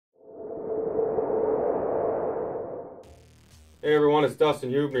Hey everyone, it's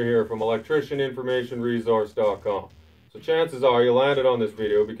Dustin Hubner here from electricianinformationresource.com. So chances are you landed on this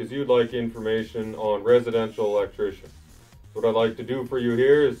video because you'd like information on residential electricians. So what I'd like to do for you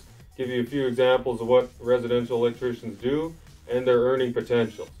here is give you a few examples of what residential electricians do and their earning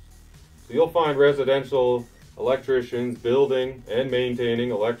potentials. So you'll find residential electricians building and maintaining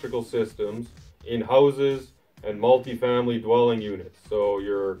electrical systems in houses and multi-family dwelling units. So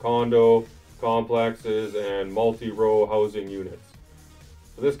your condo complexes and multi-row housing units.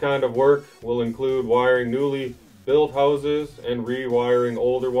 So this kind of work will include wiring newly built houses and rewiring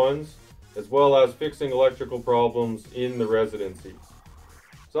older ones, as well as fixing electrical problems in the residencies.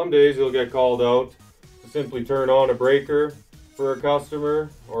 Some days you'll get called out to simply turn on a breaker for a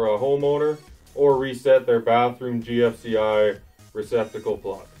customer or a homeowner, or reset their bathroom GFCI receptacle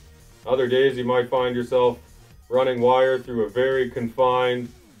plug. Other days you might find yourself running wire through a very confined,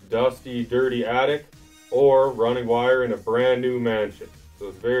 dusty, dirty attic, or running wire in a brand new mansion. So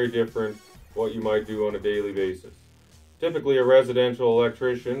it's very different what you might do on a daily basis. Typically a residential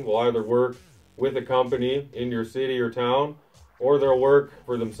electrician will either work with a company in your city or town, or they'll work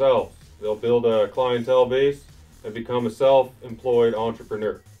for themselves. They'll build a clientele base and become a self-employed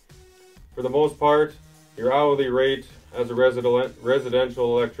entrepreneur. For the most part, your hourly rate as a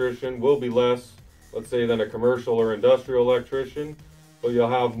residential electrician will be less, let's say, than a commercial or industrial electrician, but you'll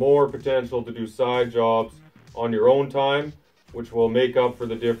have more potential to do side jobs on your own time, which will make up for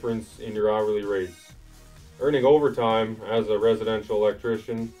the difference in your hourly rates. Earning overtime as a residential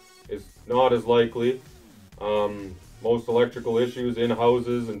electrician is not as likely. Most electrical issues in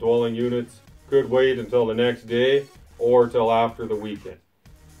houses and dwelling units could wait until the next day or till after the weekend.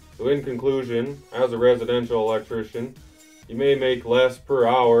 So in conclusion, as a residential electrician, you may make less per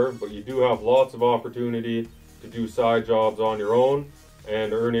hour, but you do have lots of opportunity to do side jobs on your own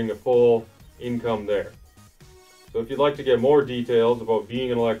and earning a full income there. So if you'd like to get more details about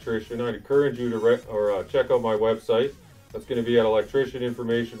being an electrician, I'd encourage you to check out my website. That's going to be at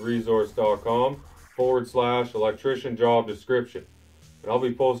electricianinformationresource.com/electrician job description. And I'll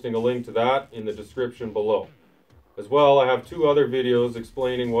be posting a link to that in the description below. As well, I have 2 other videos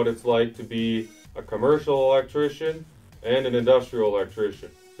explaining what it's like to be a commercial electrician and an industrial electrician.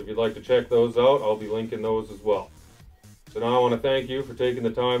 So if you'd like to check those out, I'll be linking those as well. So now I want to thank you for taking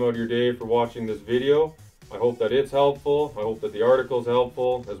the time out of your day for watching this video. I hope that it's helpful. I hope that the article is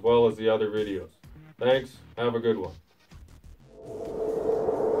helpful, as well as the other videos. Thanks. Have a good one.